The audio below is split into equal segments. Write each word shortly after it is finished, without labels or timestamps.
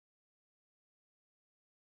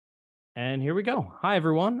And here we go. Hi,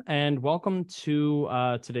 everyone, and welcome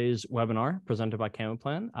to today's webinar presented by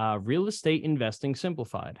Camaplan, Real Estate Investing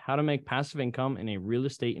Simplified, How to Make Passive Income in a Real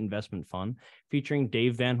Estate Investment Fund, featuring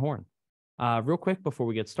Dave Van Horn. Real quick, before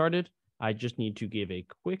we get started, I just need to give a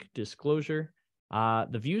quick disclosure.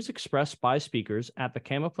 The views expressed by speakers at the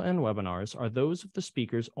Camaplan webinars are those of the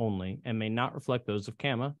speakers only and may not reflect those of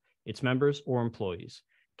CAMA, its members, or employees.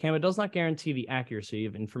 CAMA does not guarantee the accuracy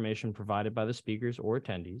of information provided by the speakers or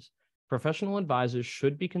attendees. Professional advisors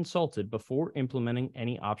should be consulted before implementing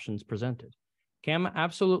any options presented. CAMA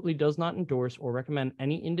absolutely does not endorse or recommend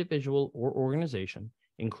any individual or organization,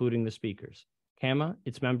 including the speakers. CAMA,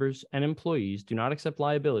 its members, and employees do not accept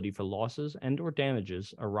liability for losses and/or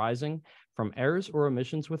damages arising from errors or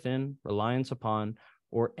omissions within, reliance upon,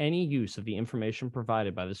 or any use of the information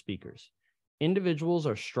provided by the speakers. Individuals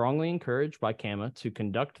are strongly encouraged by CAMA to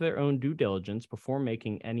conduct their own due diligence before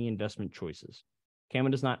making any investment choices. CAMA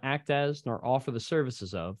does not act as, nor offer the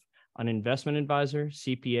services of, an investment advisor,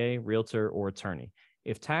 CPA, realtor, or attorney.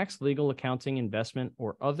 If tax, legal, accounting, investment,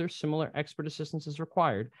 or other similar expert assistance is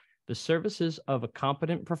required, the services of a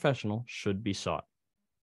competent professional should be sought.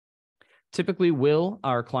 Typically, Will,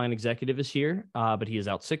 our client executive, is here, but he is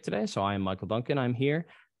out sick today, so I am Michael Duncan. I'm here.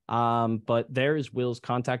 But there is Will's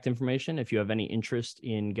contact information. If you have any interest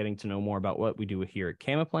in getting to know more about what we do here at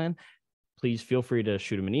Camaplan, please feel free to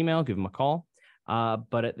shoot him an email, give him a call.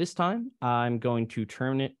 But at this time, I'm going to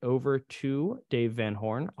turn it over to Dave Van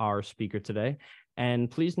Horn, our speaker today.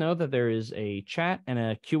 And please know that there is a chat and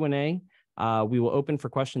a Q&A. We will open for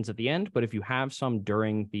questions at the end, but if you have some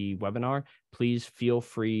during the webinar, please feel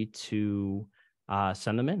free to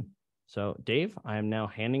send them in. So Dave, I am now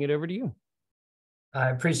handing it over to you. I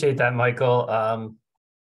appreciate that, Michael.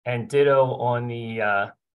 And ditto on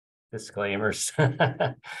the disclaimers.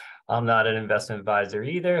 I'm not an investment advisor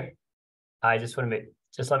either. I just want to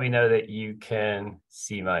let me know that you can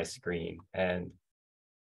see my screen, and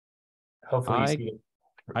hopefully you see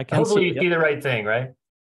it. Hopefully you see the right thing, right?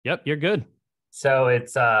 Yep, you're good. So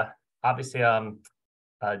it's obviously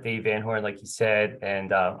Dave Van Horn, like you said,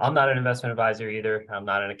 and I'm not an investment advisor either. I'm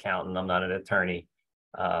not an accountant. I'm not an attorney,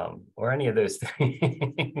 or any of those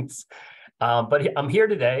things. But I'm here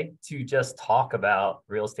today to just talk about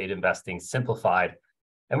real estate investing simplified.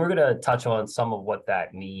 And we're going to touch on some of what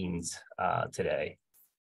that means today.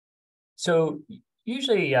 So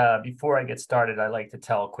usually before I get started, I like to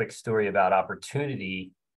tell a quick story about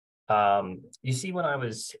opportunity. You see, when I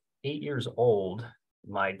was 8 years old,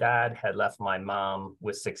 my dad had left my mom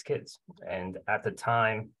with 6 kids. And at the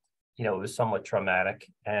time, it was somewhat traumatic.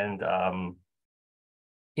 And,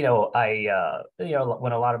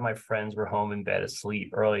 when a lot of my friends were home in bed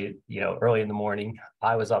asleep early in the morning,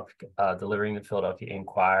 I was up delivering the Philadelphia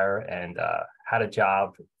Inquirer and had a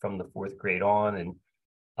job from the 4th grade on, and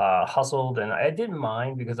hustled. And I didn't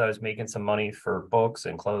mind because I was making some money for books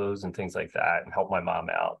and clothes and things like that, and helped my mom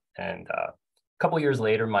out. And a couple of years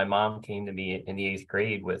later, my mom came to me in the 8th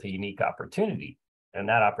grade with a unique opportunity. And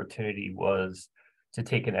that opportunity was to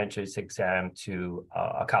take an entrance exam to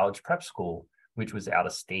a college prep school, which was out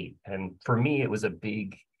of state. And for me, it was a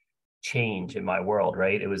big change in my world,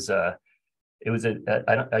 right? It was a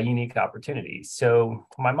unique opportunity. So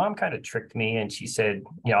my mom kind of tricked me, and she said,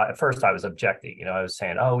 at first I was objecting. I was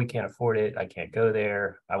saying, oh, we can't afford it. I can't go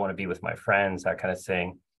there. I want to be with my friends, that kind of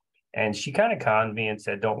thing. And she kind of conned me and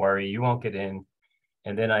said, don't worry, you won't get in.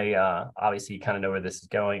 And then I obviously kind of know where this is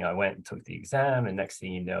going. I went and took the exam, and next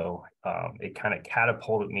thing you know, it kind of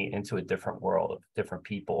catapulted me into a different world of different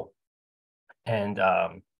people, and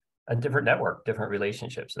a different network, different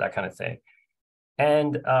relationships, that kind of thing.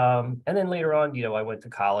 And then later on, I went to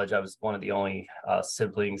college. I was one of the only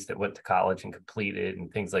siblings that went to college and completed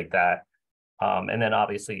and things like that. And then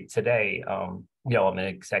obviously today, I'm an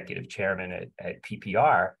executive chairman at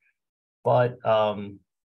PPR, but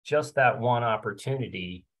just that one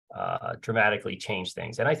opportunity dramatically changed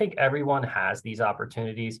things. And I think everyone has these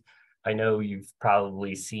opportunities. I know you've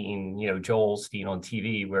probably seen, Joel Osteen on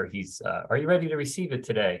TV where he's, are you ready to receive it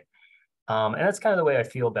today? And that's kind of the way I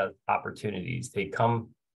feel about opportunities. They come,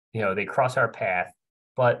 they cross our path,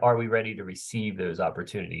 but are we ready to receive those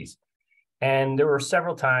opportunities? And there were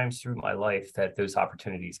several times through my life that those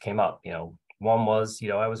opportunities came up. One was,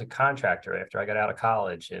 I was a contractor after I got out of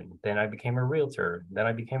college, and then I became a realtor. Then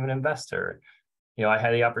I became an investor. I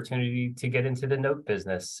had the opportunity to get into the note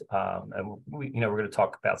business, and we're going to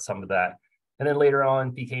talk about some of that. And then later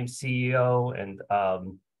on, became CEO,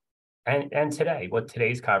 and today, what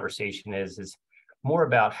today's conversation is more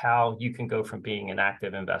about how you can go from being an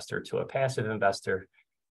active investor to a passive investor.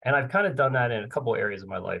 And I've kind of done that in a couple of areas of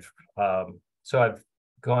my life. So I've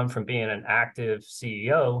gone from being an active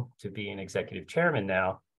CEO to being executive chairman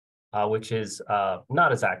now, which is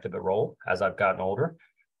not as active a role as I've gotten older.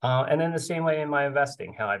 And then the same way in my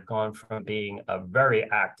investing, how I've gone from being a very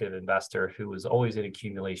active investor who was always in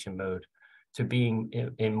accumulation mode to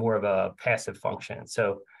being in more of a passive function.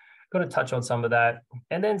 So I'm going to touch on some of that.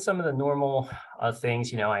 And then some of the normal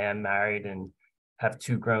things, I am married and have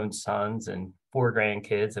 2 grown sons and 4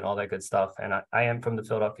 grandkids and all that good stuff. And I am from the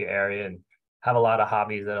Philadelphia area and have a lot of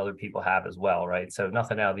hobbies that other people have as well, right? So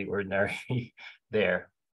nothing out of the ordinary there.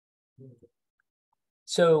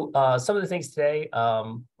 So some of the things today,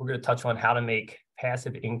 we're going to touch on how to make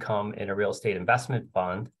passive income in a real estate investment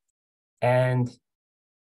fund. And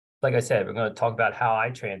like I said, we're going to talk about how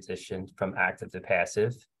I transitioned from active to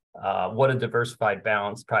passive, what a diversified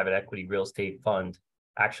balanced private equity real estate fund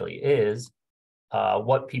actually is,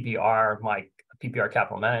 what PPR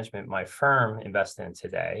Capital Management, my firm, invests in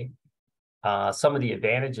today, some of the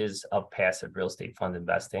advantages of passive real estate fund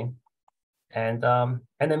investing, and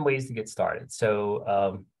then ways to get started.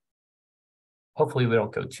 So hopefully we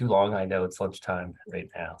don't go too long. I know it's lunchtime right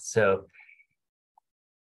now. So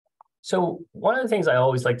one of the things I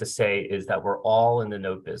always like to say is that we're all in the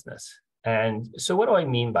note business. And so what do I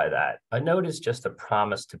mean by that? A note is just a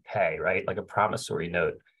promise to pay, right? Like a promissory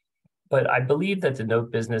note. But I believe that the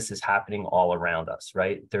note business is happening all around us,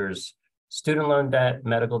 right? There's student loan debt,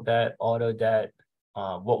 medical debt, auto debt.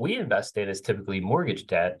 What we invest in is typically mortgage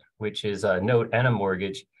debt, which is a note and a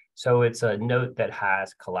mortgage. So it's a note that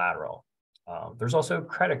has collateral. There's also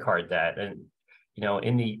credit card debt. And,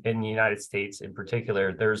 in the United States in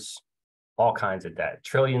particular, there's all kinds of debt,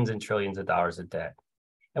 trillions and trillions of dollars of debt.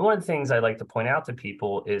 And one of the things I like to point out to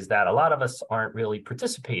people is that a lot of us aren't really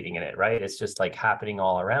participating in it, right? It's just like happening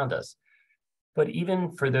all around us. But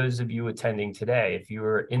even for those of you attending today, if you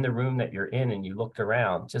were in the room that you're in and you looked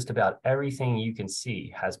around, just about everything you can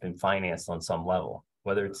see has been financed on some level,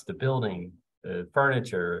 whether it's the building, the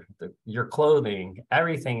furniture, your clothing,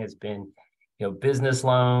 everything has been, business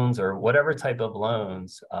loans or whatever type of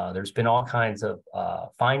loans. There's been all kinds of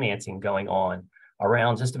financing going on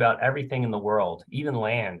around just about everything in the world, even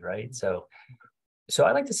land, right? So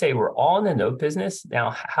I like to say we're all in the note business.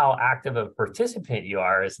 Now, how active a participant you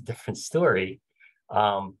are is a different story.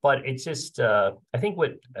 But it's just, I think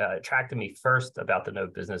what attracted me first about the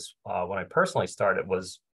note business when I personally started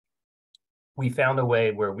was we found a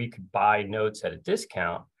way where we could buy notes at a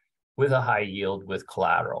discount with a high yield with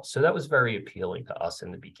collateral. So that was very appealing to us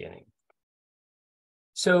in the beginning.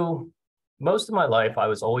 So most of my life, I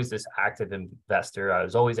was always this active investor. I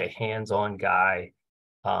was always a hands-on guy.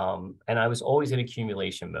 And I was always in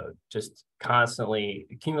accumulation mode, just constantly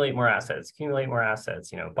accumulate more assets,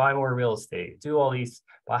 buy more real estate, do all these,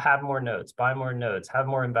 have more notes, buy more notes, have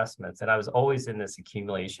more investments. And I was always in this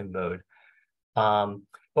accumulation mode.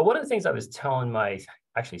 But one of the things I was telling my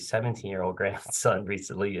actually 17-year-old grandson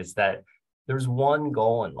recently is that there's one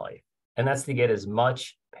goal in life, and that's to get as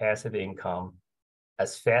much passive income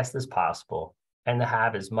as fast as possible and to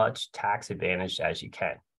have as much tax advantage as you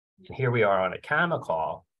can. And here we are on a CAMA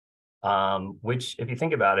call, which if you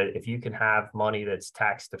think about it, if you can have money that's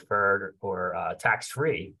tax deferred or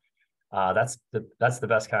tax-free, that's the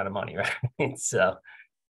best kind of money, right? So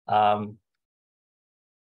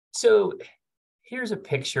here's a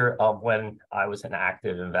picture of when I was an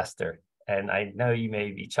active investor. And I know you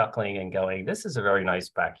may be chuckling and going, this is a very nice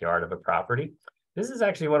backyard of a property. This is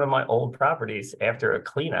actually one of my old properties after a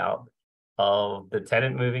clean out of the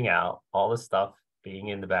tenant moving out, all the stuff being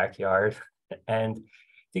in the backyard. And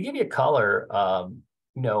to give you a color,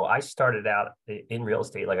 I started out in real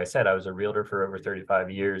estate. Like I said, I was a realtor for over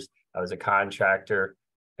 35 years. I was a contractor.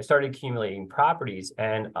 I started accumulating properties,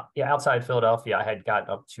 and outside Philadelphia, I had gotten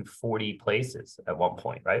up to 40 places at one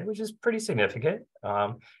point, right? Which is pretty significant.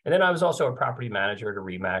 And then I was also a property manager at a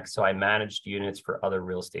RE/MAX. So I managed units for other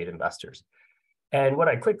real estate investors. And what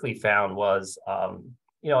I quickly found was, I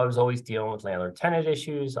was always dealing with landlord-tenant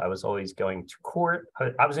issues. I was always going to court.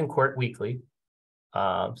 I was in court weekly.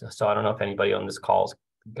 So I don't know if anybody on this call is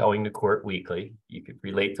going to court weekly. You could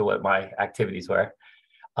relate to what my activities were.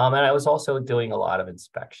 And I was also doing a lot of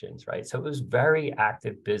inspections, right? So it was very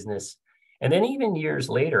active business. And then even years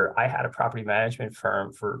later, I had a property management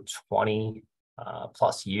firm for 20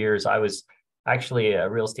 plus years. I was actually a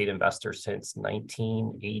real estate investor since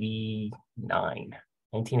 1989.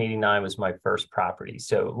 1989 was my first property.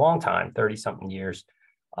 So long time, 30 something years.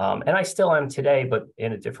 And I still am today, but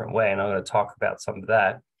in a different way. And I'm going to talk about some of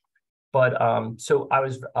that. But so I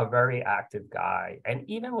was a very active guy. And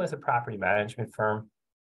even with a property management firm,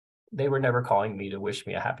 they were never calling me to wish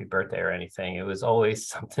me a happy birthday or anything. It was always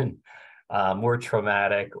something more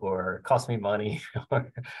traumatic or cost me money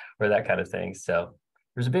or that kind of thing. So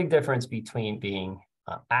there's a big difference between being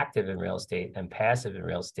active in real estate and passive in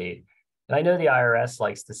real estate. And I know the IRS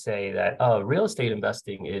likes to say that, oh, real estate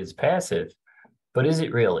investing is passive, but is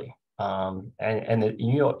it really?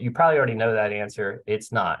 You probably already know that answer.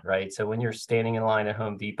 It's not, right? So when you're standing in line at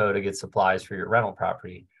Home Depot to get supplies for your rental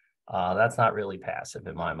property, that's not really passive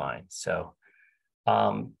in my mind. So,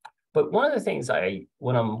 but one of the things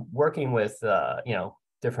when I'm working with,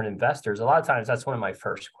 different investors, a lot of times that's one of my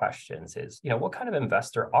first questions is, what kind of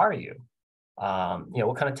investor are you?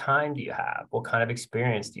 What kind of time do you have? What kind of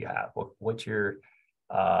experience do you have? What's your,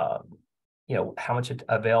 how much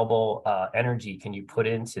available energy can you put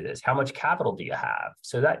into this? How much capital do you have?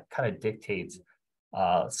 So that kind of dictates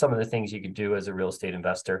some of the things you can do as a real estate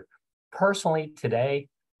investor. Personally, today,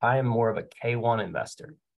 I am more of a K1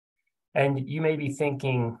 investor. And you may be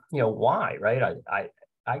thinking, why, right?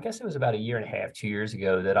 I guess it was about a year and a half, 2 years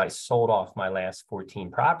ago that I sold off my last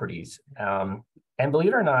 14 properties. And believe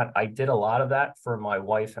it or not, I did a lot of that for my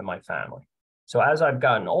wife and my family. So as I've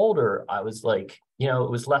gotten older, I was like, it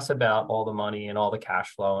was less about all the money and all the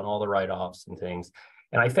cash flow and all the write-offs and things.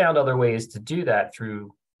 And I found other ways to do that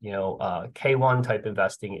through, K1 type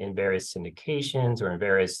investing in various syndications or in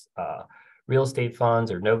various real estate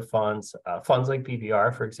funds or note funds, funds like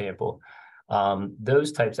PPR, for example,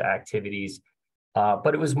 those types of activities.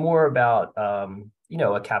 But it was more about,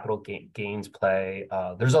 a capital gains play.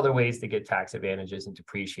 There's other ways to get tax advantages and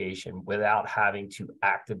depreciation without having to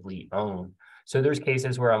actively own. So there's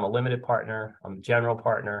cases where I'm a limited partner, I'm a general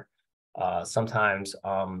partner, sometimes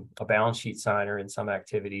a balance sheet signer in some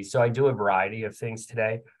activities. So I do a variety of things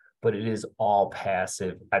today, but it is all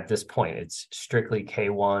passive at this point. It's strictly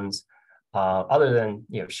K1s, other than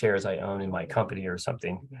shares I own in my company or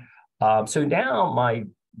something. So now my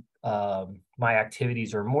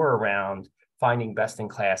activities are more around finding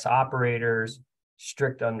best-in-class operators,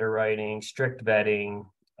 strict underwriting, strict vetting,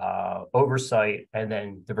 oversight, and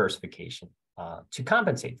then diversification to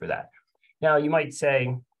compensate for that. Now, you might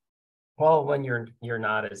say, well, when you're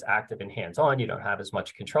not as active and hands-on, you don't have as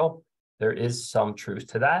much control. There is some truth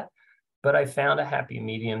to that, but I found a happy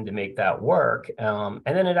medium to make that work. And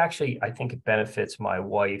then I think it benefits my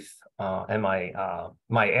wife and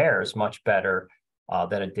my heirs much better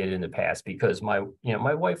than it did in the past, because my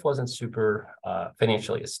wife wasn't super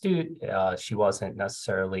financially astute. She wasn't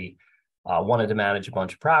necessarily wanted to manage a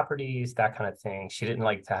bunch of properties, that kind of thing. She didn't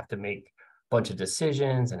like to have to make a bunch of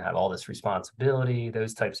decisions and have all this responsibility,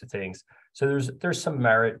 those types of things. So there's some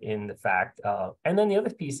merit in the fact. And then the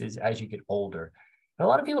other piece is, as you get older, and a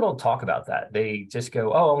lot of people don't talk about that. They just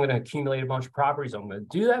go, oh, I'm going to accumulate a bunch of properties. I'm going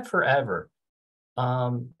to do that forever.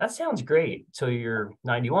 That sounds great. So you're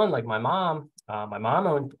 91, like my mom. My mom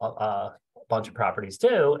owned a bunch of properties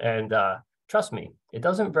too. And trust me, it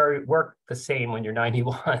doesn't work the same when you're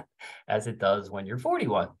 91 as it does when you're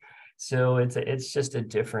 41. So it's just a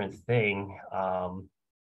different thing,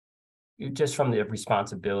 just from the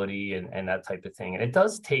responsibility and that type of thing. And it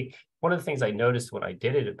does take, one of the things I noticed when I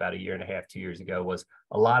did it about a year and a half, 2 years ago, was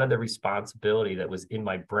a lot of the responsibility that was in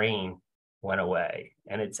my brain went away.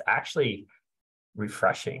 And it's actually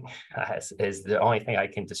refreshing, is the only thing I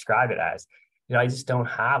can describe it as. I just don't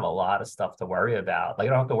have a lot of stuff to worry about. Like,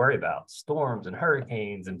 I don't have to worry about storms and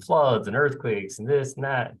hurricanes and floods and earthquakes and this and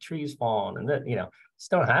that, and trees falling and that, just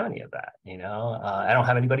don't have any of that. I don't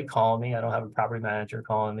have anybody calling me. I don't have a property manager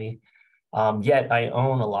calling me. Yet I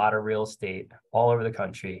own a lot of real estate all over the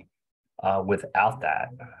country without that.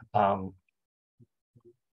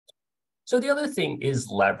 So the other thing is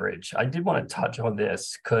leverage. I did want to touch on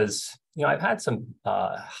this because, I've had some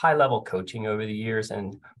high-level coaching over the years,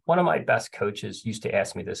 and one of my best coaches used to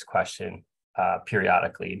ask me this question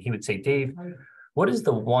periodically, and he would say, Dave, what is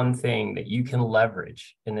the one thing that you can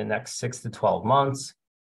leverage in the next 6 to 12 months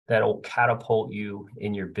that will catapult you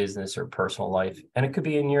in your business or personal life? And it could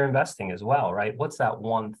be in your investing as well, right? What's that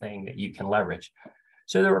one thing that you can leverage?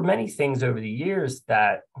 So there were many things over the years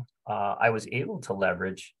that I was able to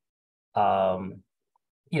leverage. In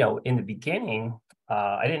the beginning,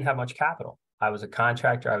 I didn't have much capital. I was a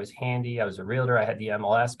contractor. I was handy. I was a realtor. I had the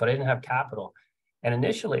MLS, but I didn't have capital. And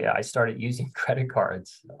initially, I started using credit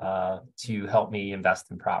cards to help me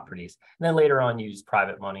invest in properties. And then later on, used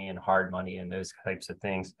private money and hard money and those types of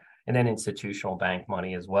things. And then institutional bank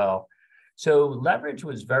money as well. So leverage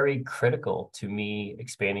was very critical to me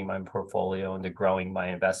expanding my portfolio and to growing my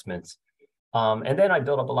investments. And then I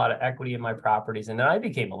built up a lot of equity in my properties, and then I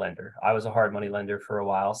became a lender. I was a hard money lender for a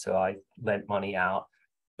while, so I lent money out.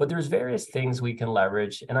 But there's various things we can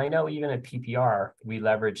leverage. And I know even at PPR, we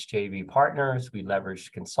leverage JV partners, we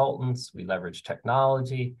leverage consultants, we leverage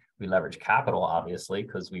technology, we leverage capital, obviously,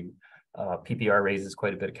 because PPR raises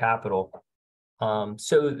quite a bit of capital.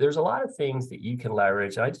 So there's a lot of things that you can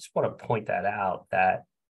leverage. And I just want to point that out, that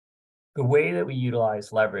the way that we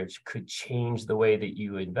utilize leverage could change the way that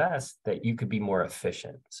you invest, that you could be more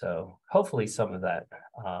efficient. So hopefully some of that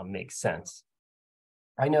makes sense.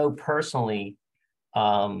 I know personally,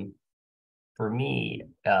 for me,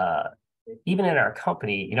 even in our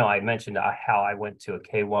company, I mentioned how I went to a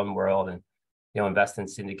K1 world and, invest in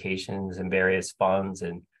syndications and various funds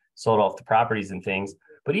and sold off the properties and things.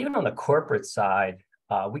 But even on the corporate side,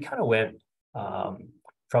 we kind of went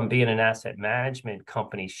from being an asset management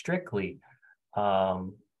company strictly,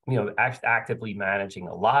 actively managing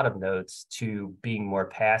a lot of notes, to being more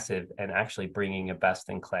passive and actually bringing a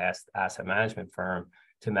best-in-class asset management firm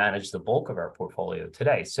to manage the bulk of our portfolio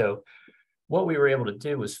today. So what we were able to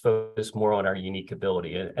do was focus more on our unique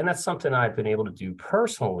ability. And that's something I've been able to do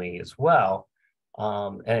personally as well.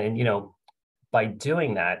 By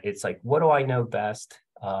doing that, it's like, what do I know best?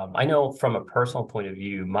 I know from a personal point of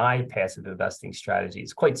view, my passive investing strategy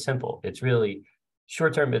is quite simple. It's really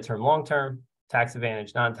short-term, midterm, long-term, tax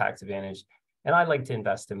advantage, non-tax advantage. And I like to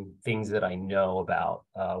invest in things that I know about,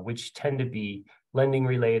 which tend to be lending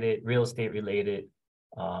related, real estate related,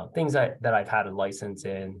 things that I've had a license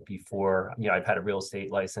in before. I've had a real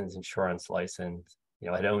estate license, insurance license,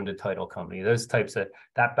 I'd owned a title company. Those types of,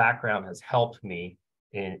 that background has helped me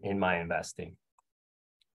in my investing.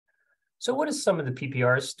 So what is some of the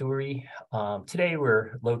PPR story? Today,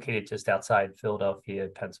 we're located just outside Philadelphia,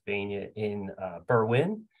 Pennsylvania, in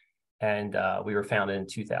Berwyn. And we were founded in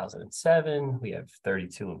 2007. We have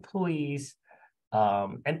 32 employees.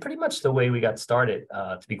 And pretty much the way we got started,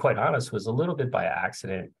 to be quite honest, was a little bit by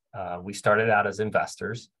accident. We started out as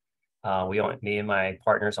investors. Me and my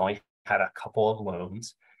partners only had a couple of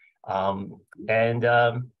loans.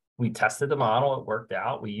 We tested the model. It worked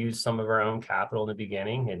out. We used some of our own capital in the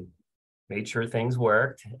beginning and made sure things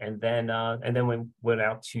worked. And then we went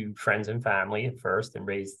out to friends and family at first and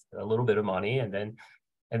raised a little bit of money. And then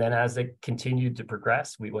as it continued to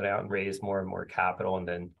progress, we went out and raised more and more capital. And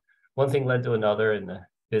then one thing led to another, and the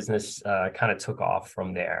business kind of took off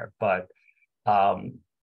from there. But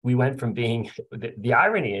we went from being, the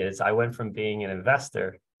irony is, I went from being an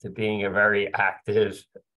investor to being a very active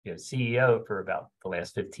CEO for about the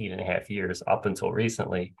last 15 and a half years, up until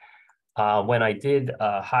recently, when I did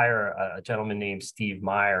hire a gentleman named Steve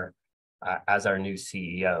Meyer as our new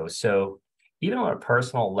CEO. So even on a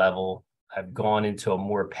personal level, I've gone into a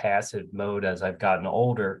more passive mode as I've gotten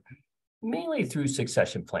older, mainly through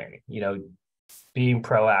succession planning, being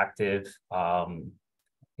proactive.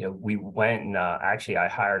 We went and actually I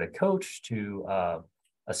hired a coach to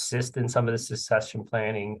assist in some of the succession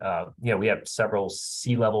planning. We have several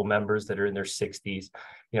C-level members that are in their 60s.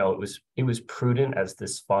 It was prudent, as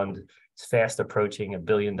this fund is fast approaching $1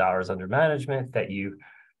 billion under management, that you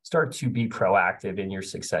start to be proactive in your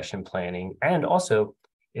succession planning. And also,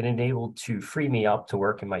 it enabled to free me up to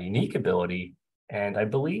work in my unique ability. And I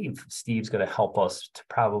believe Steve's going to help us to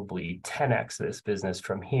probably 10x this business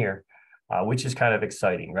from here, which is kind of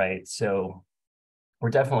exciting, right? So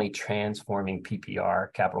we're definitely transforming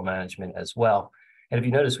PPR Capital Management as well. And if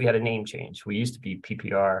you notice, we had a name change. We used to be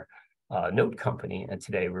PPR Note Company, and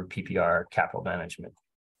today we're PPR Capital Management.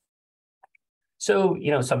 So,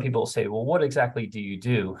 some people say, well, what exactly do you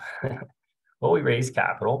do? Well, we raise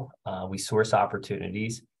capital, we source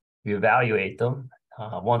opportunities, we evaluate them.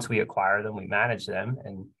 Once we acquire them, we manage them.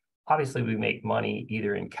 And obviously, we make money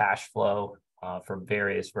either in cash flow from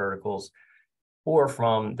various verticals or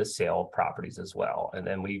from the sale of properties as well. And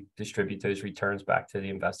then we distribute those returns back to the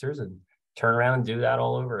investors and turn around and do that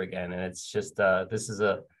all over again. And it's just, this is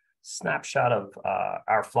a snapshot of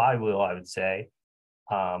our flywheel, I would say.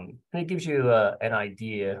 And it gives you an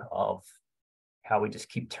idea of how we just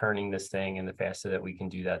keep turning this thing, and the faster that we can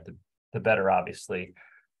do that, the better, obviously.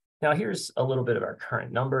 Now, here's a little bit of our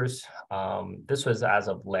current numbers. This was as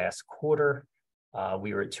of last quarter.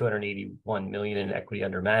 We were at 281 million in equity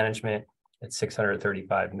under management, at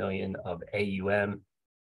 635 million of AUM.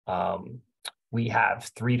 We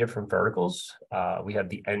have 3 different verticals. We have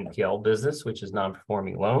the NPL business, which is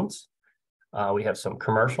non-performing loans. We have some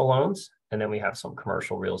commercial loans, and then we have some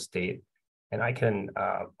commercial real estate. And I can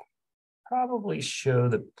probably show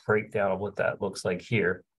the breakdown of what that looks like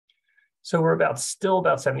here. So we're still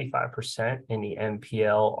about 75% in the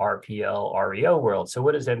NPL, RPL, REO world. So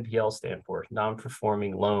what does NPL stand for?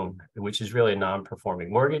 Non-performing loan, which is really a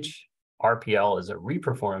non-performing mortgage. RPL is a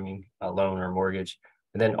reperforming loan or mortgage,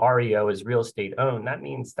 And then REO is real estate owned. That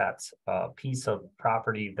means that's a piece of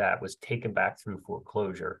property that was taken back through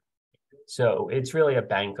foreclosure. So it's really a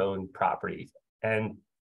bank-owned property. And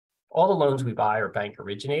all the loans we buy are bank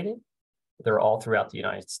originated. They're all throughout the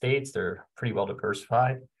United States. They're pretty well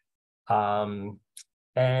diversified. And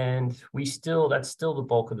that's still the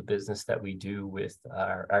bulk of the business that we do with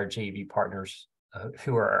our JV partners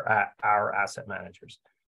who are our asset managers.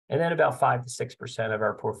 And then about 5 to 6% of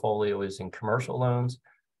our portfolio is in commercial loans.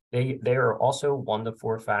 They are also 1 to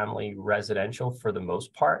 4 family residential for the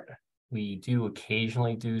most part. We do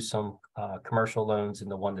occasionally do some commercial loans in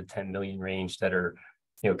the 1 to 10 million range that are,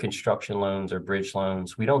 construction loans or bridge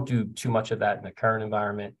loans. We don't do too much of that in the current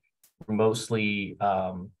environment. We're mostly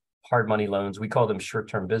hard money loans. We call them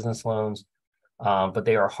short-term business loans, but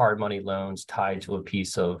they are hard money loans tied to a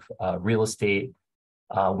piece of real estate.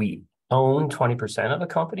 We own 20% of the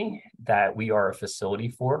company that we are a facility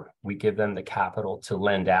for. We give them the capital to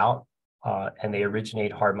lend out, and they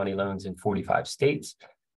originate hard money loans in 45 states.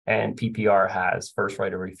 And PPR has first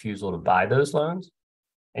right of refusal to buy those loans.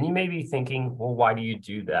 And you may be thinking, well, why do you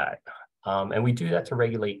do that? And we do that to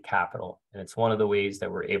regulate capital. And it's one of the ways that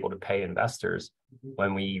we're able to pay investors.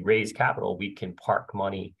 When we raise capital, we can park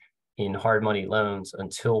money in hard money loans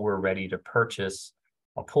until we're ready to purchase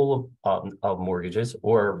a pool of mortgages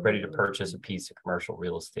or ready to purchase a piece of commercial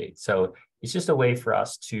real estate. So it's just a way for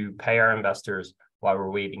us to pay our investors while we're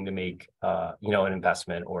waiting to make an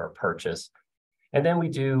investment or a purchase. And then we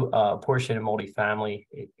do a portion of multifamily.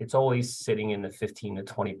 It's always sitting in the 15 to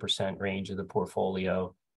 20% range of the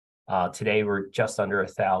portfolio. Today, we're just under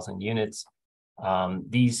 1,000 units.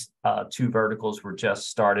 These 2 verticals were just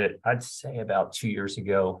started, I'd say about 2 years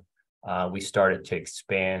ago. We started to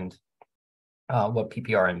expand what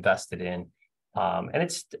PPR invested in. And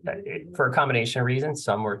it's for a combination of reasons.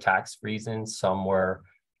 Some were tax reasons, some were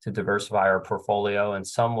to diversify our portfolio, and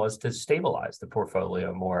some was to stabilize the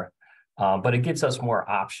portfolio more. But it gives us more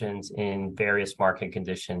options in various market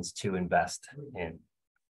conditions to invest in.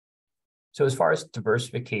 So as far as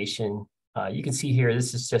diversification, you can see here,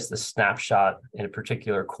 this is just a snapshot in a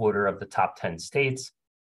particular quarter of the top 10 states.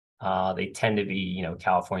 They tend to be,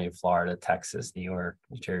 California, Florida, Texas, New York,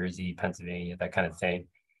 New Jersey, Pennsylvania, that kind of thing.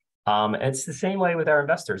 And it's the same way with our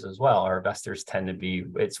investors as well. Our investors tend to be,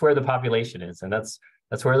 it's where the population is, and that's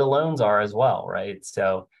where the loans are as well, right?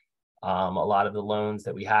 So a lot of the loans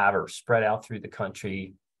that we have are spread out through the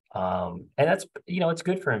country. And that's, it's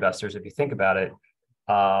good for investors if you think about it.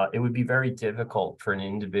 It would be very difficult for an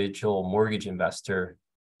individual mortgage investor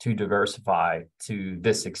to diversify to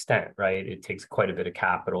this extent, right? It takes quite a bit of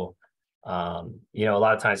capital. A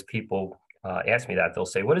lot of times people ask me that. They'll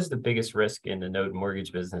say, what is the biggest risk in the note and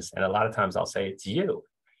mortgage business? And a lot of times I'll say it's you,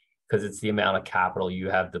 because it's the amount of capital you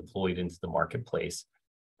have deployed into the marketplace.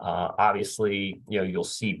 Obviously, you'll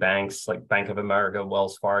see banks like Bank of America,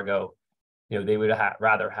 Wells Fargo, they would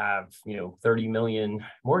rather have, 30 million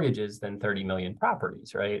mortgages than 30 million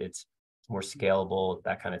properties, right? It's more scalable,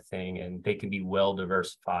 that kind of thing. And they can be well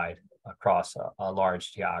diversified across a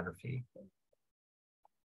large geography.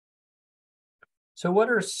 So what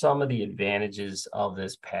are some of the advantages of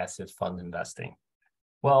this passive fund investing?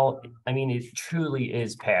 Well, it truly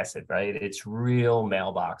is passive, right? It's real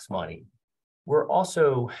mailbox money. We're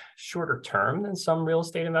also shorter term than some real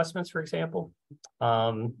estate investments, for example.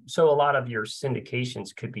 So a lot of your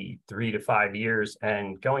syndications could be 3 to 5 years,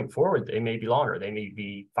 and going forward, they may be longer. They may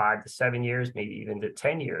be 5 to 7 years, maybe even to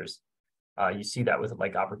 10 years. You see that with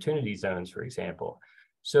like opportunity zones, for example.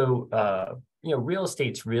 So, real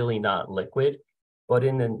estate's really not liquid, but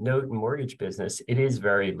in the note and mortgage business, it is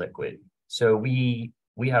very liquid. So we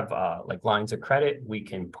have like lines of credit. We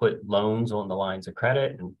can put loans on the lines of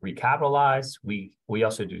credit and recapitalize. We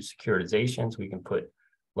also do securitizations. We can put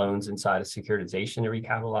loans inside a securitization to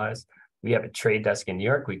recapitalize. We have a trade desk in New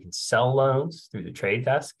York. We can sell loans through the trade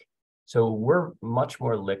desk. So we're much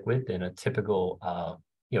more liquid than a typical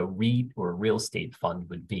REIT or real estate fund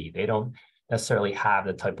would be. They don't necessarily have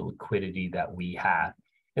the type of liquidity that we have.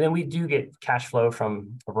 And then we do get cash flow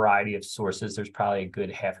from a variety of sources. There's probably a good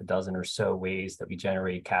half a dozen or so ways that we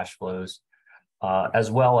generate cash flows, as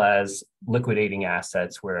well as liquidating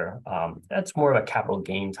assets where that's more of a capital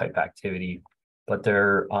gain type activity.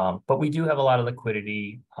 But we do have a lot of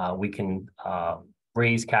liquidity. We can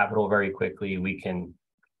raise capital very quickly. We can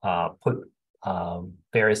put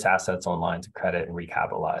various assets on lines of credit and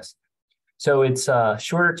recapitalize. So it's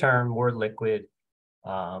shorter term, more liquid.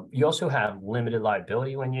 You also have limited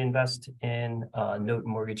liability when you invest in a note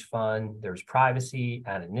and mortgage fund. There's privacy,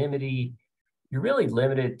 anonymity. You're really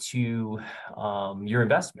limited to your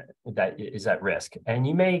investment that is at risk. And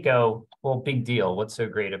you may go, well, big deal. What's so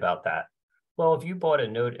great about that? Well, if you bought a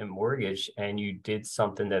note and mortgage and you did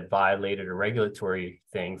something that violated a regulatory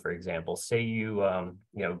thing, for example, say you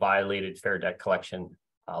violated fair debt collection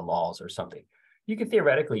laws or something, you could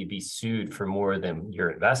theoretically be sued for more than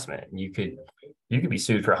your investment. You could be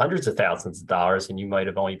sued for hundreds of thousands of dollars, and you might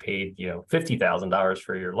have only paid $50,000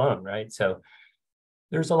 for your loan, right? So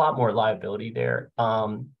there's a lot more liability there.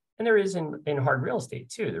 And there is in hard real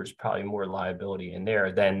estate too. There's probably more liability in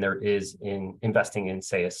there than there is in investing in,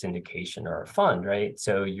 say, a syndication or a fund, right?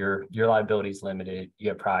 So your liability is limited, you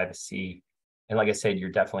have privacy. And like I said,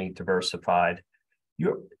 you're definitely diversified.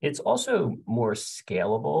 It's also more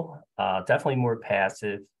scalable, definitely more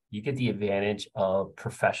passive. You get the advantage of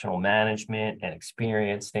professional management and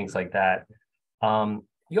experience, things like that.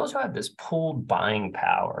 You also have this pooled buying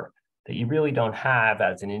power that you really don't have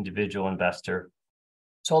as an individual investor.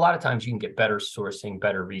 So a lot of times you can get better sourcing,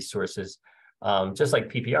 better resources, just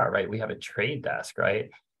like PPR, right? We have a trade desk,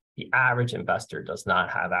 right? The average investor does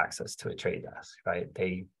not have access to a trade desk, right?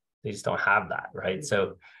 They just don't have that, right?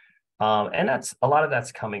 So, and that's a lot of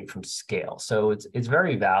that's coming from scale. So it's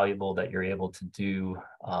very valuable that you're able to do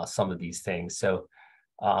some of these things. So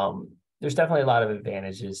there's definitely a lot of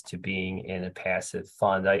advantages to being in a passive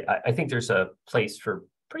fund. I think there's a place for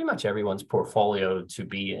pretty much everyone's portfolio to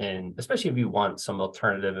be in, especially if you want some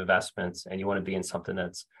alternative investments and you want to be in something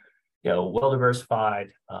that's, well diversified,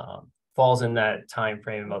 falls in that time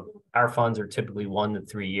frame of our funds are typically 1 to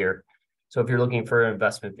 3 year. So if you're looking for an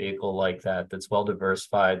investment vehicle like that, that's well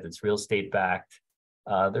diversified, that's real estate backed,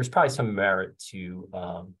 there's probably some merit to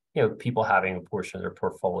people having a portion of their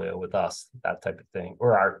portfolio with us, that type of thing,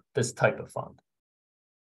 or this type of fund.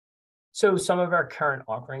 So some of our current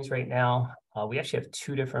offerings right now, we actually have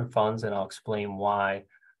 2 different funds, and I'll explain why.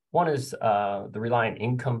 One is the Reliant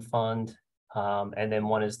Income Fund, and then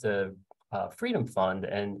one is the Freedom Fund.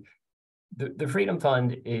 And the Freedom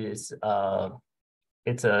Fund is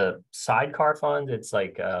it's a sidecar fund. It's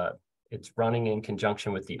like it's running in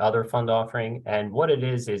conjunction with the other fund offering. And what it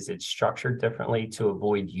is it's structured differently to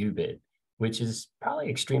avoid UBIT, which is probably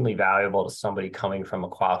extremely valuable to somebody coming from a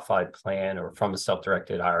qualified plan or from a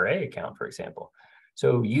self-directed IRA account, for example.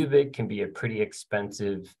 So UBIT can be a pretty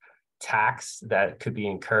expensive tax that could be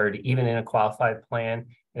incurred even in a qualified plan.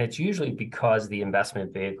 And it's usually because the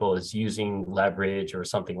investment vehicle is using leverage or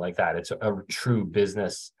something like that. It's a true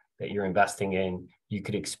business that you're investing in. You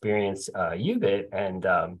could experience UBIT, and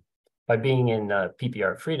by being in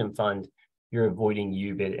PPR Freedom Fund, you're avoiding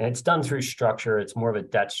UBIT, and it's done through structure. It's more of a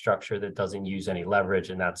debt structure that doesn't use any leverage,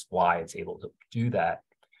 and that's why it's able to do that.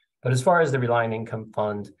 But as far as the Reliant Income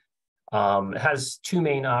Fund, it has 2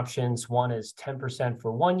 main options. One is 10%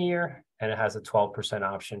 for 1 year, and it has a 12%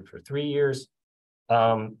 option for 3 years.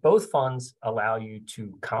 Both funds allow you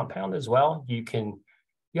to compound as well.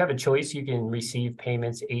 You have a choice. You can receive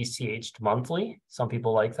payments ACH'd monthly. Some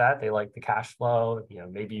people like that. They like the cash flow.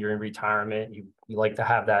 Maybe you're in retirement. You like to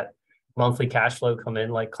have that monthly cash flow come in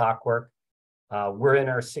like clockwork. We're in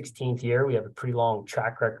our 16th year. We have a pretty long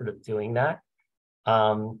track record of doing that.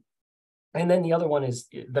 And then the other one is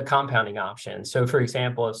the compounding option. So for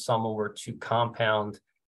example, if someone were to compound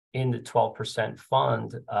in the 12%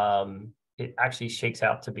 fund, it actually shakes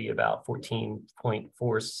out to be about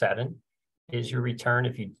 14.47 is your return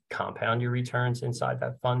if you compound your returns inside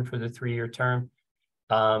that fund for the 3-year term.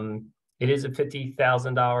 It is a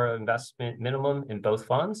 $50,000 investment minimum in both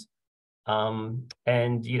funds. And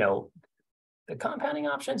the compounding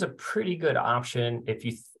option is a pretty good option if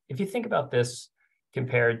you think about this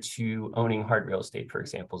compared to owning hard real estate, for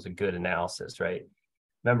example, is a good analysis, right?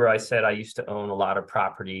 Remember, I said I used to own a lot of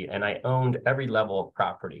property, and I owned every level of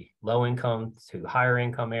property, low income to higher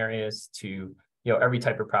income areas to every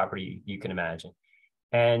type of property you can imagine.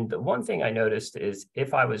 And the one thing I noticed is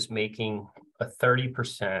if I was making a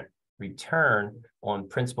 30% return on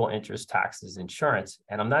principal, interest, taxes, insurance,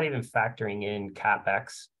 and I'm not even factoring in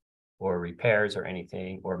CapEx or repairs or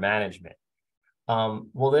anything or management,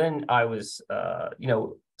 well, then I was,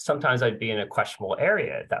 sometimes I'd be in a questionable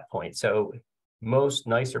area at that point. So most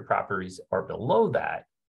nicer properties are below that.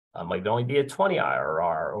 Might only be a 20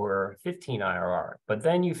 IRR or 15 IRR, but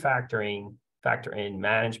then you factor in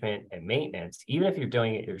management and maintenance, even if you're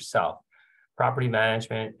doing it yourself. Property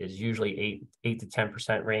management is usually 8 to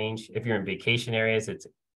 10% range. If you're in vacation areas, it's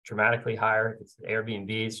dramatically higher. If it's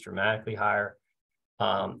Airbnb, it's dramatically higher.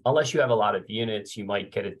 Unless you have a lot of units, you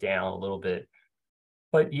might get it down a little bit.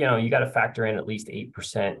 But you got to factor in at least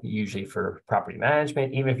 8% usually for property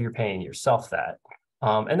management, even if you're paying yourself that.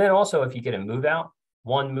 And then also, if you get a move out,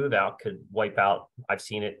 one move out could wipe out, I've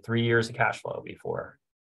seen it, 3 years of cash flow before.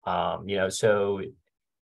 So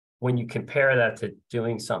when you compare that to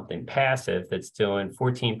doing something passive that's doing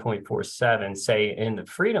 14.47, say in the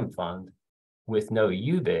Freedom Fund with no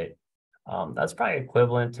UBIT, that's probably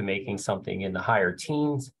equivalent to making something in the higher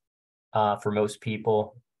teens for most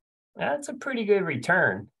people. That's a pretty good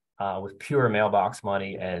return with pure mailbox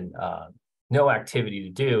money and no activity to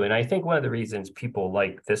do. And I think one of the reasons people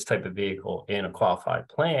like this type of vehicle in a qualified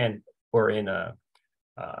plan or in a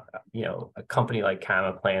company like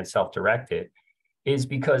Camaplan self-directed is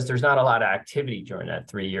because there's not a lot of activity during that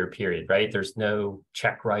 3-year period, right? There's no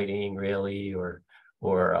check writing really, or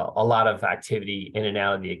a lot of activity in and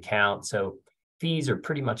out of the account. So fees are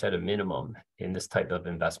pretty much at a minimum in this type of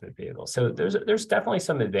investment vehicle. So there's definitely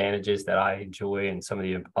some advantages that I enjoy and some of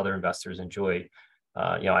the other investors enjoy.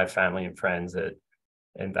 I have family and friends that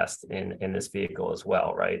invest in this vehicle as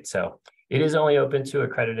well, right? So it is only open to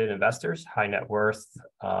accredited investors, high net worth,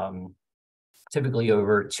 typically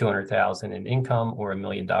over 200,000 in income or $1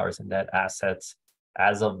 million in net assets.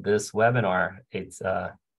 As of this webinar, it's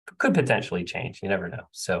could potentially change. You never know.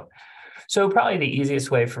 So probably the easiest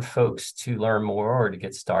way for folks to learn more or to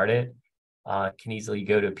get started can easily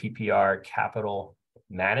go to PPR Capital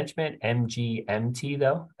Management, MGMT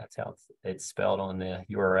though. That's how it's spelled on the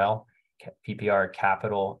URL,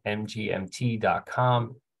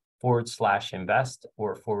 PPRcapitalMGMT.com/invest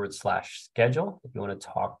or /schedule if you want to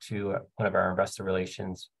talk to one of our investor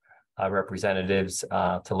relations representatives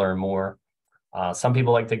to learn more. Some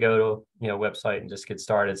people like to go to website and just get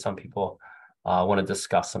started. Some people want to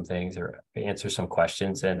discuss some things or answer some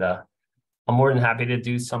questions, and I'm more than happy to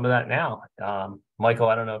do some of that now. Michael,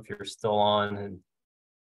 I don't know if you're still on, and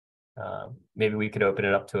maybe we could open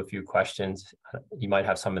it up to a few questions. You might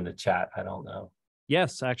have some in the chat. I don't know.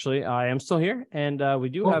 Yes, actually, I am still here, and we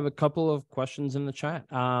do have a couple of questions in the chat.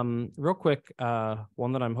 Real quick,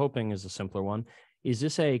 one that I'm hoping is a simpler one. Is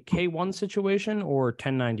this a K1 situation or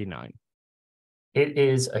 1099? It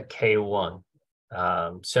is a K1.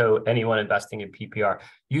 So anyone investing in PPR,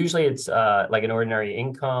 usually it's like an ordinary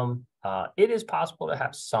income. It is possible to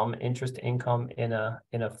have some interest income in a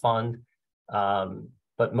fund,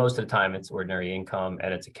 but most of the time it's ordinary income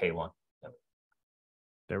and it's a K1.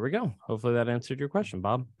 There we go. Hopefully that answered your question,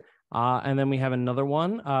 Bob. And then we have another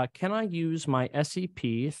one. Can I use my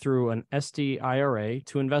SEP through an SD IRA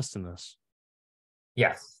to invest in this?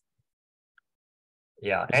 Yes.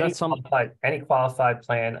 Yeah. Any qualified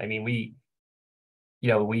plan. I mean, we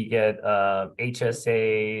get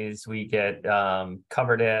HSAs, we get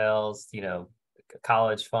Coverdales,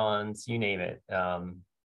 college funds, you name it,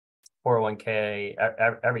 401k,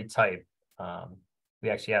 every type. We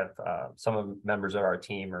actually have some members of our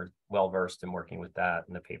team are well versed in working with that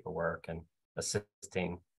and the paperwork and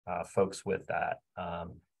assisting folks with that. A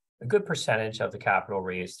good percentage of the capital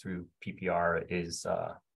raised through PPR is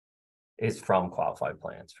from qualified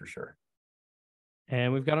plans for sure.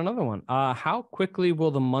 And we've got another one. How quickly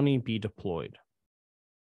will the money be deployed?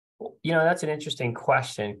 That's an interesting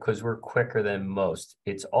question because we're quicker than most.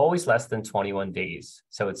 It's always less than 21 days.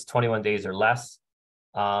 So it's 21 days or less.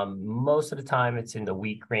 Most of the time it's in the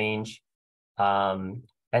week range. And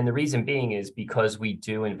the reason being is because we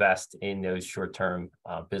do invest in those short-term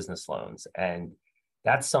business loans. And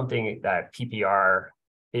that's something that PPR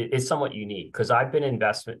is somewhat unique because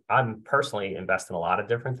I'm personally investing in a lot of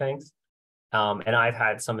different things. And I've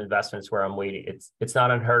had some investments where I'm waiting. It's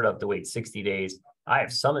not unheard of to wait 60 days. I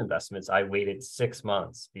have some investments I waited 6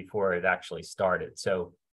 months before it actually started.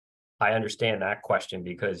 So I understand that question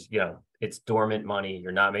because, it's dormant money.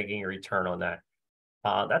 You're not making a return on that.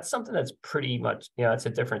 That's something that's pretty much, it's a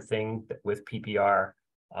different thing with PPR,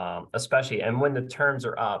 especially. And when the terms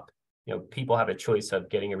are up, people have a choice of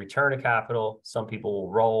getting a return of capital. Some people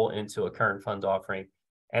will roll into a current fund offering.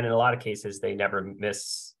 And in a lot of cases, they never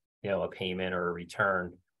miss, a payment or a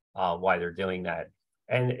return while they're doing that.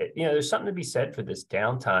 And, there's something to be said for this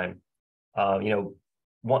downtime.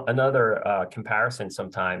 Another comparison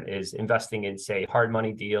sometime is investing in, say, hard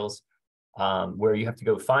money deals, where you have to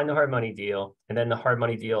go find the hard money deal. And then the hard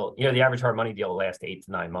money deal, the average hard money deal will last 8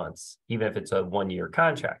 to 9 months, even if it's a 1-year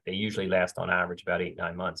contract. They usually last on average about 8,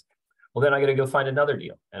 9 months. Well, then I got to go find another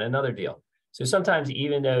deal and another deal. So sometimes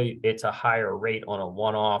even though it's a higher rate on a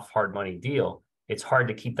one-off hard money deal, it's hard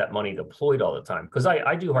to keep that money deployed all the time because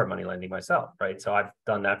I do hard money lending myself, right? So I've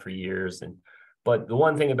done that for years. But the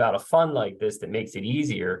one thing about a fund like this that makes it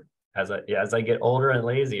easier as I get older and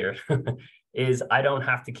lazier is I don't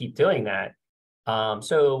have to keep doing that.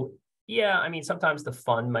 So yeah, I mean, sometimes the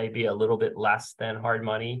fund might be a little bit less than hard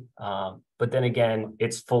money, but then again,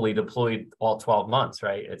 it's fully deployed all 12 months,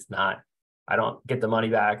 right? It's not, I don't get the money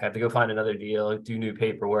back. I have to go find another deal, do new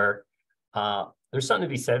paperwork. There's something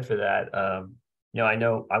to be said for that. I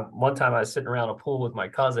know one time I was sitting around a pool with my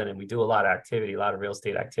cousin and we do a lot of activity, a lot of real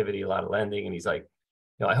estate activity, a lot of lending. And he's like,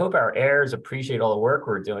 I hope our heirs appreciate all the work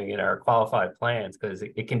we're doing in our qualified plans because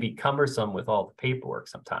it can be cumbersome with all the paperwork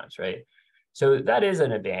sometimes, right? So that is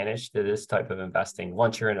an advantage to this type of investing.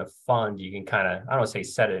 Once you're in a fund, you can kind of, I don't want to say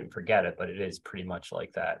set it and forget it, but it is pretty much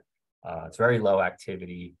like that. It's very low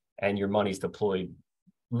activity and your money's deployed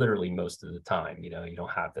literally most of the time. You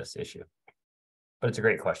don't have this issue, but it's a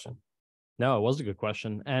great question. No, it was a good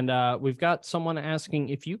question. And we've got someone asking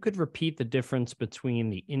if you could repeat the difference between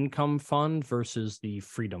the income fund versus the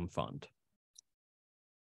freedom fund.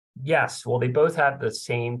 Yes, well, they both have the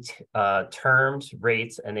same terms,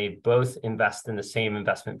 rates, and they both invest in the same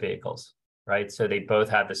investment vehicles, right? So they both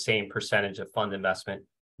have the same percentage of fund investment.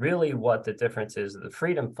 Really, what the difference is, the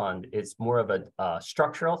Freedom Fund is more of a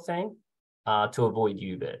structural thing to avoid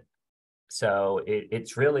UBIT. So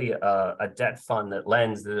it's really a debt fund that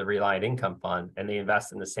lends to the Reliant Income Fund, and they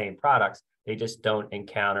invest in the same products. They just don't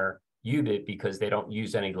encounter UBIT because they don't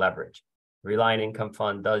use any leverage. Reliant Income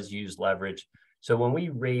Fund does use leverage. So when we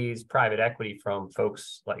raise private equity from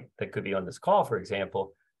folks like that could be on this call, for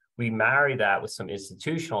example, we marry that with some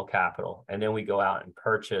institutional capital, and then we go out and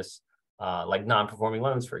purchase like non-performing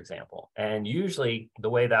loans, for example. And usually the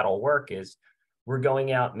way that'll work is we're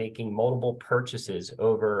going out making multiple purchases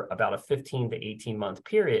over about a 15 to 18 month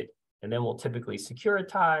period. And then we'll typically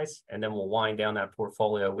securitize, and then we'll wind down that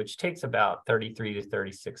portfolio, which takes about 33 to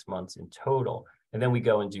 36 months in total. And then we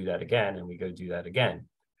go and do that again, and we go do that again.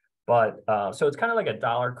 But so it's kind of like a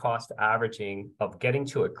dollar cost averaging of getting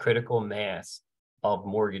to a critical mass of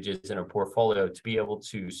mortgages in a portfolio to be able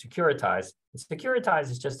to securitize. And securitize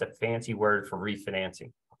is just a fancy word for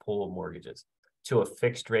refinancing a pool of mortgages to a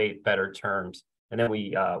fixed rate, better terms. And then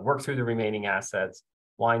we work through the remaining assets,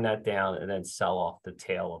 wind that down, and then sell off the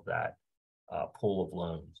tail of that pool of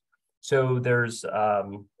loans. So there's,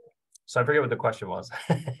 so I forget what the question was.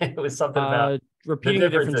 It was something about repeating the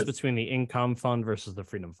difference between the income fund versus the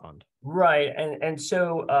freedom fund. Right. And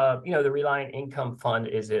so, the Reliant Income Fund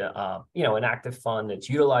is an active fund that's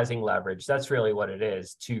utilizing leverage. That's really what it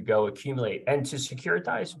is to go accumulate. And to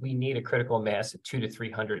securitize, we need a critical mass of 200 to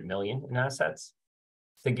 300 million in assets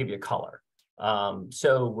to give you color.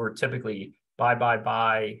 So we're typically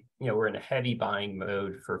buy, we're in a heavy buying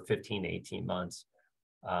mode for 15 to 18 months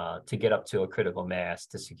to get up to a critical mass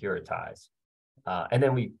to securitize. And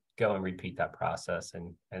then we go and repeat that process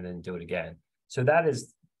and then do it again. So that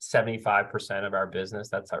is 75% of our business.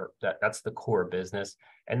 That's the core business.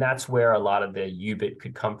 And that's where a lot of the UBIT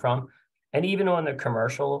could come from. And even on the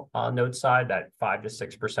commercial note side, that 5 to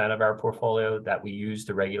 6% of our portfolio that we use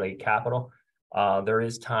to regulate capital, there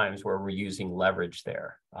is times where we're using leverage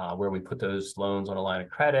there, where we put those loans on a line of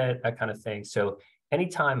credit, that kind of thing. So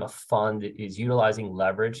anytime a fund is utilizing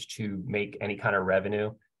leverage to make any kind of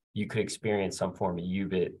revenue, you could experience some form of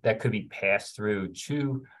UBIT that could be passed through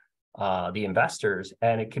to the investors,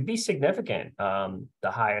 and it could be significant. The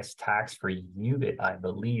highest tax for UBIT, I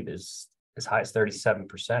believe, is as high as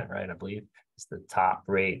 37%, right? I believe it's the top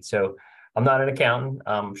rate. So I'm not an accountant.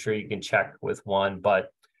 I'm sure you can check with one, but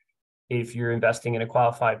if you're investing in a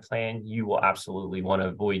qualified plan, you will absolutely want to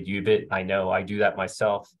avoid UBIT. I know I do that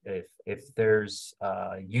myself. If there's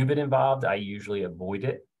UBIT involved, I usually avoid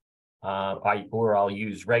it. I'll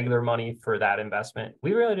use regular money for that investment.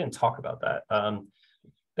 We really didn't talk about that.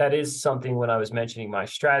 That is something when I was mentioning my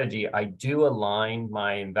strategy, I do align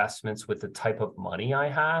my investments with the type of money I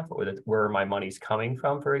have or where my money's coming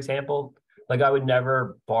from, for example. Like I would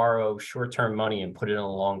never borrow short-term money and put it in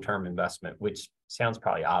a long-term investment, which sounds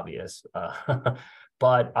probably obvious.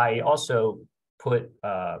 But I also put,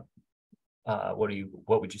 what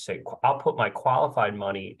would you say? I'll put my qualified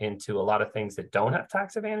money into a lot of things that don't have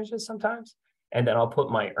tax advantages sometimes. And then I'll put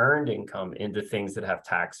my earned income into things that have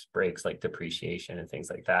tax breaks like depreciation and things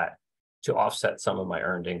like that to offset some of my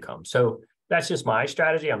earned income. So that's just my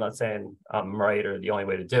strategy. I'm not saying I'm right or the only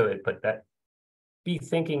way to do it, but that be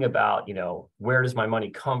thinking about, where does my money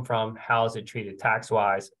come from? How is it treated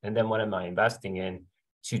tax-wise? And then what am I investing in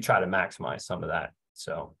to try to maximize some of that?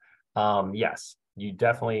 So yes, you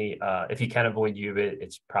definitely, if you can avoid UBIT,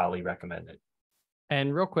 it's probably recommended.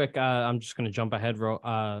 And real quick, I'm just going to jump ahead for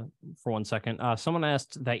 1 second. Someone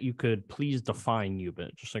asked that you could please define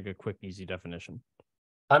UBIT, just like a quick, easy definition.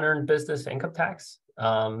 Unearned business income tax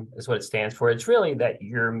is what it stands for. It's really that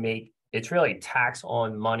it's really tax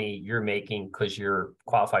on money you're making because your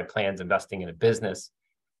qualified plan's investing in a business,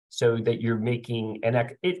 so that you're making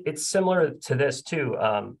it's similar to this too.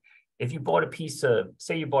 If you bought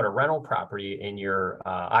say you bought a rental property in your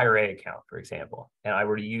IRA account, for example, and I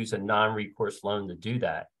were to use a non-recourse loan to do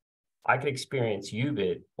that, I could experience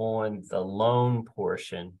UBIT on the loan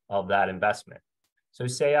portion of that investment. So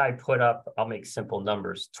say I put up, I'll make simple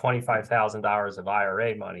numbers, $25,000 of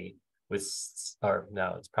IRA money with, or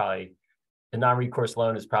no, it's probably, the non-recourse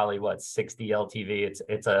loan is probably what, 60 LTV.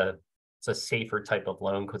 It's a safer type of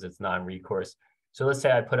loan because it's non-recourse. So let's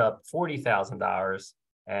say I put up $40,000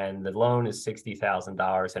 and the loan is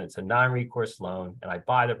 $60,000 and it's a non-recourse loan, and I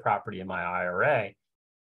buy the property in my IRA.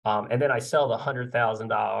 And then I sell the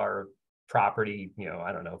 $100,000 property,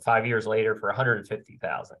 I don't know, 5 years later for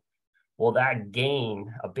 $150,000. Well, that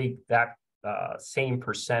gain, same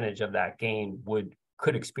percentage of that gain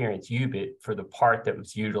could experience UBIT for the part that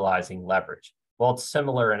was utilizing leverage. Well, it's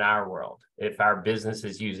similar in our world. If our business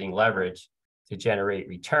is using leverage to generate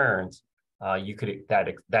returns, that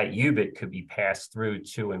UBIT could be passed through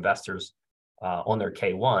to investors on their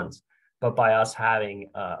K1s. But by us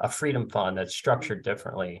having a freedom fund that's structured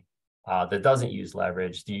differently, that doesn't use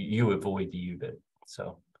leverage, you avoid the UBIT.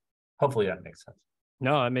 So hopefully that makes sense.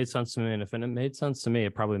 No, it made sense to me. And if it made sense to me,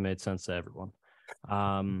 it probably made sense to everyone.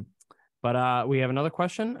 But we have another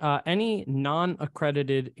question. Any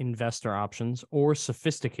non-accredited investor options or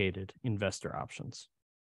sophisticated investor options?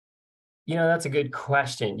 That's a good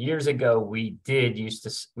question. Years ago, we used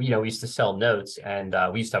to sell notes, and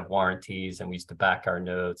we used to have warranties, and we used to back our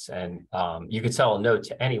notes, and you could sell a note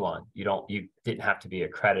to anyone. You didn't have to be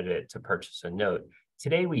accredited to purchase a note.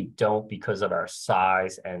 Today, we don't, because of our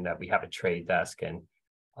size and that we have a trade desk, and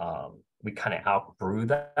we kind of outgrew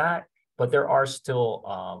that. But there are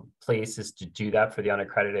still places to do that for the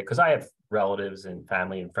unaccredited, because I have relatives and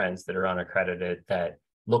family and friends that are unaccredited that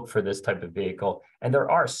look for this type of vehicle. And there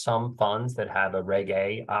are some funds that have a Reg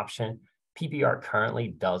A option. PPR currently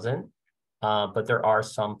doesn't, but there are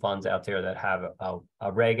some funds out there that have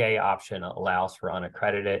a Reg A option that allows for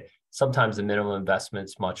unaccredited. Sometimes the minimum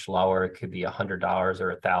investment's much lower. It could be $100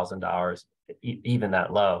 or $1,000, even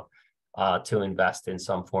that low, to invest in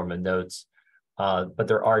some form of notes. But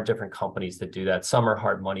there are different companies that do that. Some are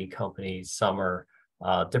hard money companies, some are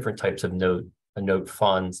different types of note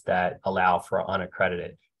funds that allow for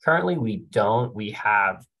unaccredited. Currently, we don't. We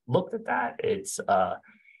have looked at that. It's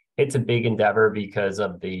a big endeavor because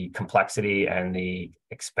of the complexity and the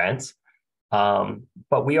expense.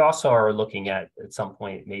 But we also are looking at some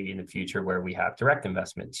point, maybe in the future, where we have direct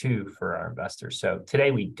investment too for our investors. So today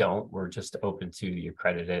we don't. We're just open to the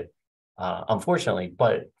accredited, unfortunately.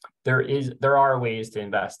 But there are ways to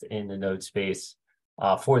invest in the note space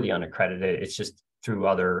for the unaccredited. It's just through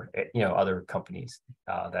other companies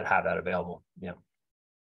that have that available. Yeah.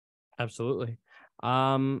 Absolutely.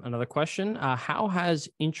 Another question. How have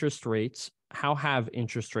interest rates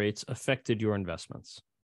affected your investments?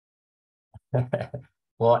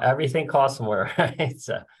 Well, everything costs more, right?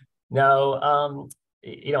 So no,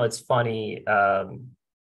 it's funny.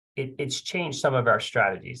 It's changed some of our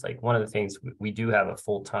strategies. Like, one of the things, we do have a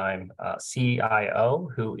full-time CIO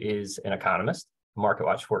who is an economist, market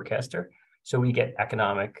watch forecaster. So we get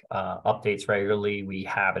economic updates regularly. We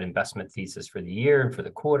have an investment thesis for the year and for the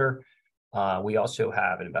quarter. We also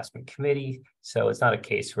have an investment committee. So it's not a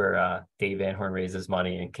case where Dave Van Horn raises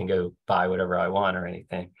money and can go buy whatever I want or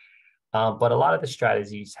anything. But a lot of the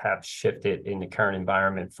strategies have shifted in the current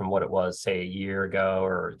environment from what it was, say, a year ago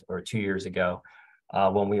or 2 years ago.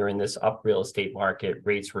 When we were in this up real estate market,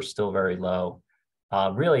 rates were still very low.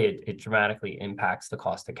 Really, it dramatically impacts the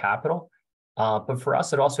cost of capital. But for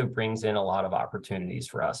us, it also brings in a lot of opportunities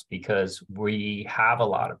for us, because we have a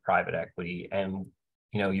lot of private equity, and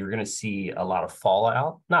you're going to see a lot of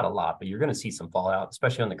fallout. Not a lot, but you're going to see some fallout,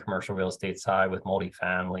 especially on the commercial real estate side with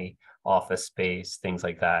multifamily, office space, things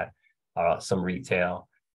like that, some retail.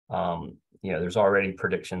 There's already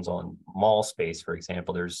predictions on mall space, for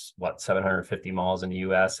example. There's 750 malls in the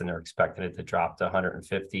US, and they're expecting it to drop to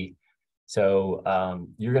 150. So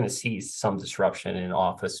you're going to see some disruption in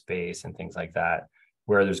office space and things like that,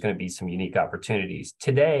 where there's going to be some unique opportunities.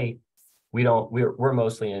 Today, we're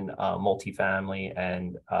mostly in multifamily,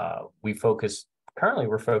 and currently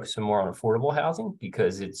we're focusing more on affordable housing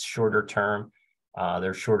because it's shorter term.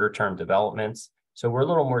 They're shorter term developments. So we're a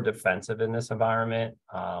little more defensive in this environment,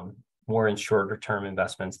 more in shorter term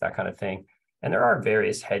investments, that kind of thing. And there are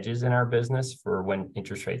various hedges in our business for when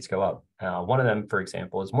interest rates go up. One of them, for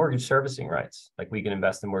example, is mortgage servicing rights. Like, we can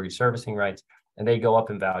invest in mortgage servicing rights, and they go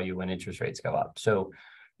up in value when interest rates go up. So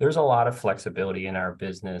there's a lot of flexibility in our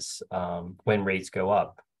business when rates go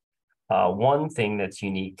up. One thing that's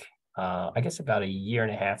unique, I guess about a year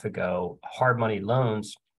and a half ago, hard money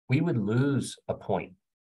loans, we would lose a point.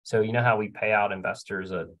 So you know how we pay out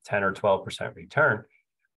investors a 10 or 12% return?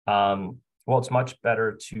 Well, it's much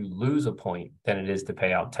better to lose a point than it is to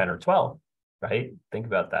pay out 10 or 12. right? Think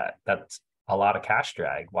about that. That's a lot of cash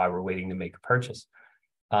drag while we're waiting to make a purchase.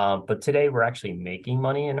 But today we're actually making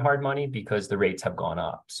money and hard money because the rates have gone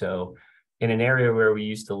up. So in an area where we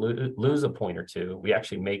used to lose a point or two, we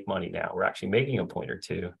actually make money now. We're actually making a point or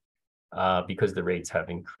two because the rates have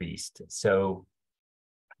increased. So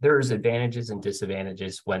there's advantages and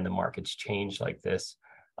disadvantages when the markets change like this.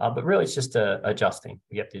 But really, it's just adjusting.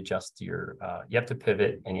 You have to adjust you have to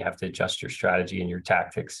pivot, and you have to adjust your strategy and your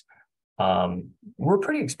tactics. We're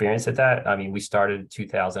pretty experienced at that. I mean, we started in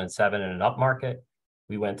 2007 in an up market.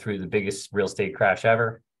 We went through the biggest real estate crash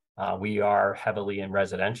ever. We are heavily in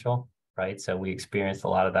residential, right? So we experienced a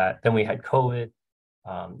lot of that. Then we had COVID.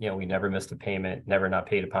 We never missed a payment, never not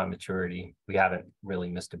paid upon maturity. We haven't really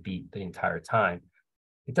missed a beat the entire time.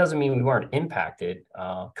 It doesn't mean we weren't impacted.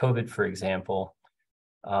 COVID, for example,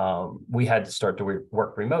 we had to start to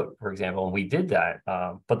work remote, for example, and we did that.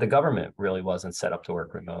 But the government really wasn't set up to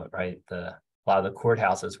work remote, right? A lot of the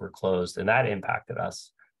courthouses were closed, and that impacted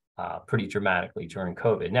us pretty dramatically during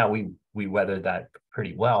COVID. Now we weathered that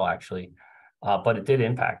pretty well, actually, but it did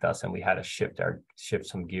impact us, and we had to shift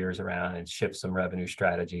some gears around and shift some revenue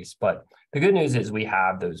strategies. But the good news is we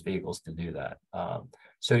have those vehicles to do that.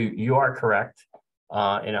 So you are correct.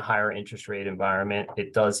 In a higher interest rate environment,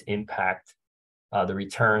 it does impact the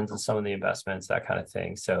returns and some of the investments, that kind of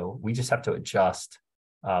thing. So we just have to adjust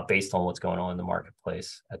based on what's going on in the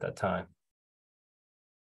marketplace at that time.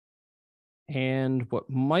 And what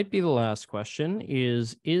might be the last question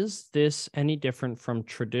is this any different from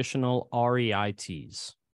traditional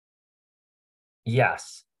REITs?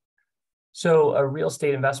 Yes. So a real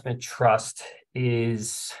estate investment trust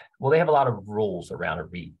is, well, they have a lot of rules around a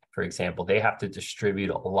REIT. For example, they have to distribute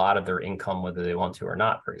a lot of their income, whether they want to or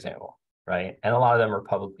not, for example, right? And a lot of them are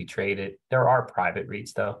publicly traded. There are private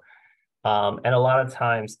REITs, though. And a lot of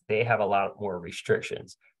times they have a lot more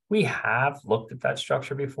restrictions. We have looked at that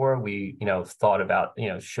structure before. We, thought about,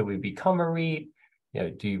 should we become a REIT?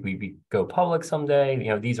 Do we go public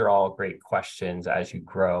someday? These are all great questions as you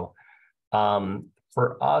grow.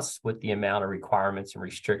 For us, with the amount of requirements and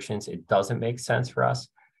restrictions, it doesn't make sense for us.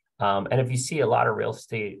 And if you see, a lot of real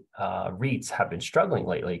estate REITs have been struggling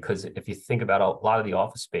lately, because if you think about a lot of the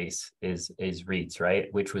office space is REITs, right?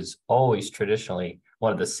 Which was always traditionally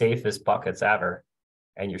one of the safest buckets ever.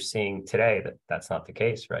 And you're seeing today that that's not the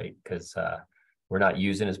case, right? Because we're not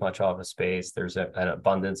using as much office space. There's an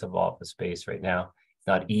abundance of office space right now. It's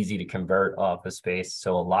not easy to convert office space.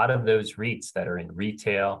 So a lot of those REITs that are in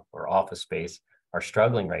retail or office space are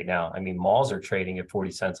struggling right now. I mean, malls are trading at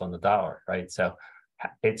 40 cents on the dollar, right? So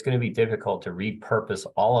it's going to be difficult to repurpose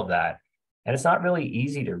all of that. And it's not really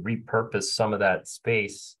easy to repurpose some of that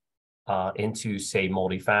space into, say,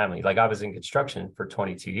 multifamily. Like, I was in construction for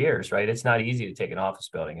 22 years, right? It's not easy to take an office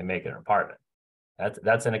building and make it an apartment.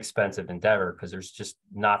 That's an expensive endeavor, because there's just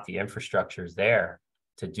not the infrastructures there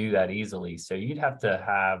to do that easily. So you'd have to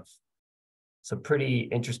have some pretty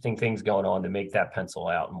interesting things going on to make that pencil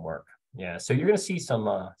out and work. Yeah. So you're going to see some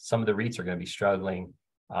of the REITs are going to be struggling.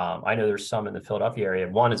 I know there's some in the Philadelphia area.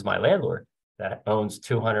 One is my landlord that owns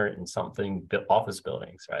 200 and something office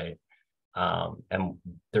buildings, right? And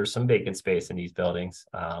there's some vacant space in these buildings.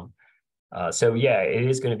 So yeah, it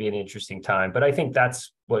is going to be an interesting time, but I think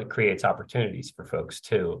that's what creates opportunities for folks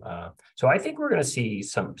too. So I think we're going to see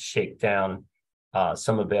some shakedown,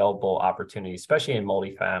 some available opportunities, especially in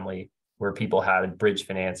multifamily, where people had bridge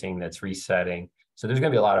financing that's resetting. So there's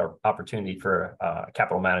going to be a lot of opportunity for a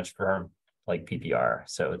capital managed firm like PPR.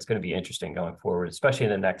 So it's going to be interesting going forward, especially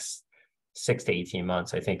in the next 6 to 18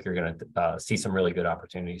 months. I think you're going to see some really good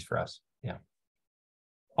opportunities for us. Yeah.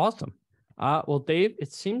 Awesome. Well, Dave,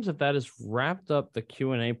 it seems that has wrapped up the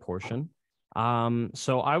Q&A portion.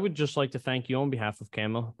 So I would just like to thank you on behalf of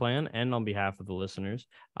Camel Plan and on behalf of the listeners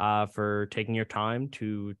for taking your time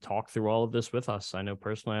to talk through all of this with us. I know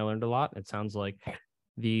personally I learned a lot. It sounds like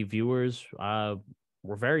the viewers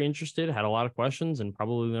were very interested, had a lot of questions, and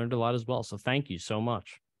probably learned a lot as well. So thank you so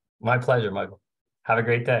much. My pleasure, Michael. Have a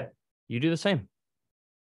great day. You do the same.